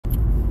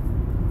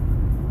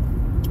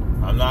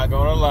I'm not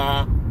gonna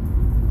lie.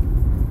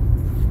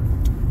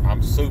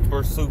 I'm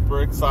super,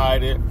 super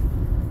excited.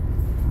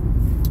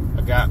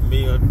 I got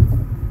me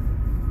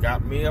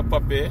a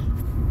puppy.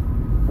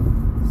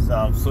 So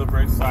I'm super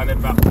excited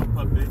about my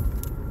puppy.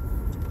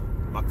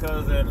 My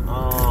cousin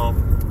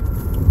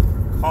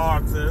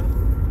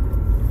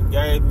Carlton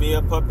gave me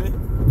a puppy.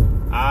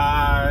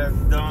 I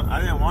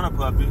didn't want a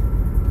puppy,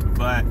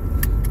 but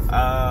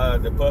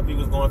the puppy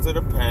was going to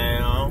the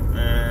pound,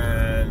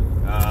 and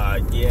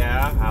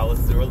yeah, I was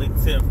really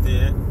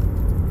tempted.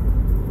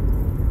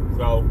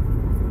 So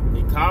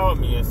he called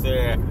me and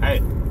said,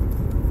 "Hey,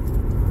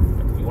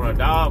 you want a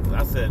dog?"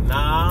 I said,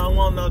 "Nah, I don't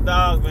want no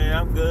dog, man.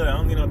 I'm good. I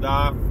don't need no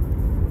dog."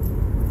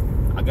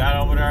 I got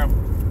over there.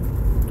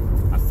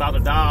 I saw the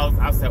dogs.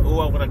 I said, "Ooh,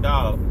 I want a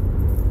dog."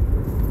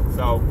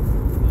 So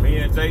me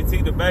and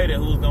JT debated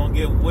who's gonna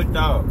get which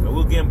dog. And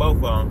we were getting both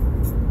of them.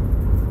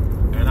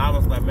 And I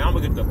was like, "Man, I'm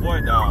gonna get the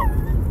boy dog."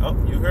 Oh,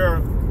 you hear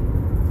him?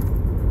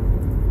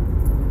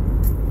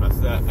 I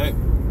said, "Hey,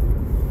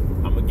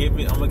 I'm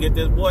gonna get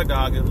this boy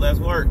dog. It's less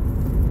work."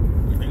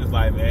 And he was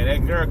like, "Man,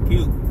 that girl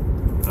cute."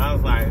 I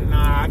was like,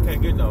 "Nah, I can't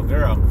get no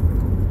girl.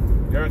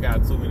 Girl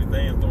got too many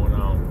things going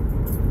on."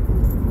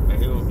 And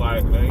he was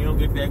like, "Man, you don't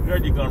get that girl,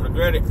 you're gonna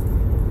regret it."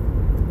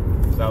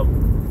 So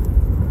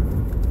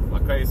my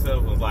crazy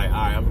self was like, "All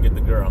right, I'm gonna get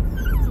the girl."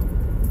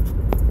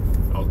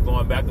 I was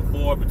going back and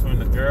forth between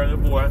the girl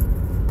and the boy.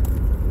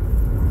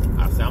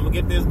 I said, "I'm gonna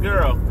get this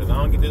girl, because I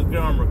don't get this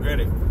girl, I'm gonna regret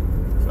it."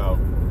 So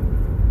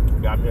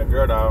got me a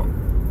girl dog.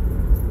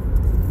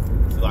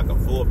 She's like a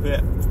full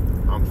pet.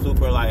 I'm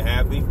super like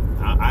happy.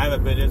 I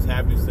haven't been this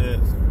happy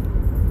since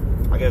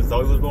I guess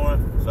Zoe was born.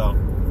 So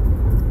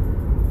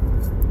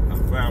I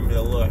found me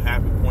a little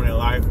happy point in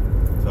life.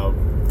 So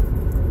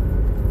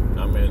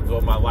I'm gonna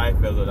enjoy my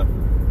life as a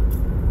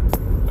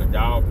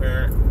dog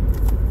parent.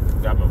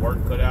 Got my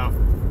work cut out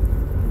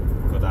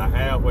because I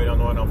halfway don't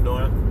know what I'm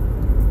doing.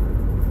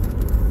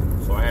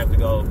 So I have to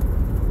go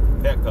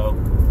Petco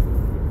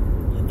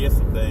and get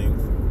some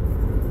things.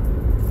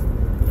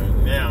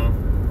 And now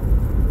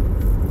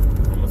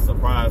I'm gonna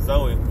surprise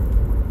Zoe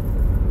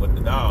with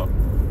the dog.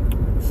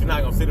 She's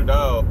not gonna see the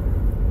dog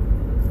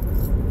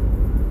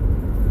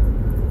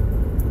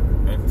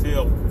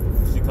until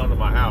she comes to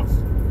my house.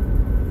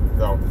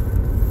 So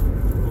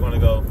we're gonna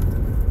go.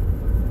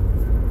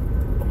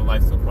 I'm gonna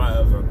like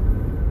surprise her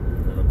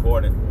and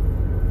record it.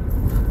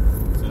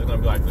 So it's gonna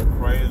be like the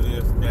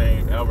craziest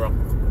thing ever.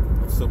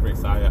 I'm super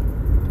excited.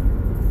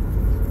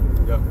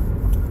 Yep.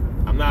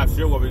 I'm not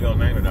sure what we're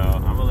gonna name the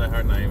dog. I'm gonna let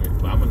her name it,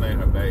 but I'm gonna name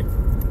her Bay.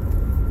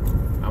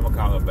 I'm gonna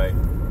call her Bay.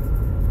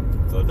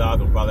 So the dog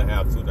will probably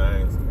have two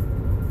names.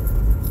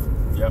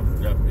 Yep.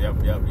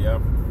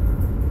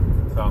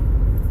 So,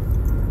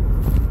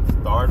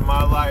 starting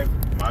my life,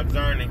 my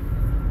journey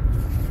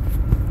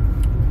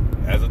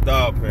as a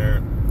dog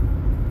parent.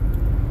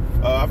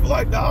 I feel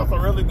like dogs are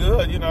really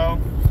good, you know.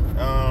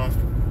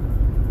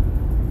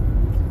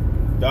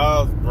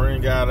 Dogs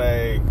bring out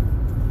a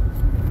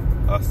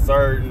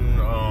certain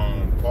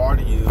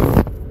part of you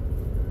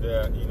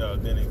that, you know,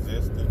 didn't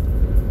exist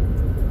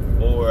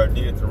or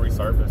needed to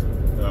resurface.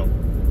 So I'm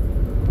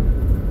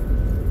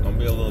gonna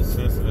be a little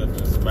sensitive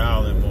and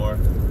smiling more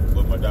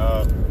with my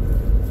dog.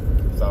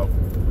 So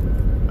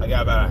I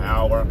got about an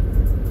hour.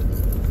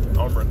 I'm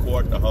gonna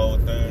record the whole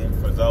thing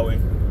for Zoe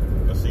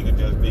so she can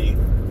just be,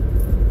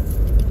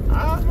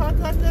 "Oh my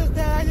goodness,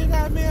 Dad, you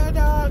got me a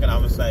dog." And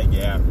I'm gonna say,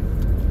 "Yeah,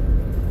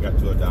 got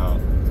you a dog."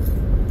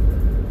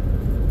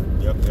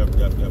 Yep.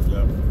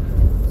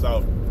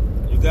 So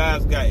you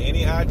guys got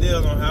any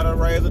ideas on how to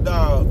raise a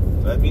dog?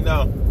 Let me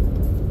know.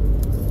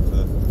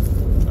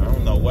 I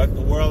don't know what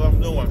the world I'm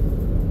doing.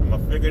 I'm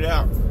gonna figure it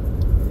out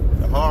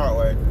the hard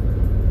way.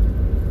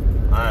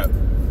 All right.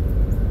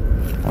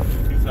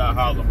 Peace out,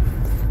 holla.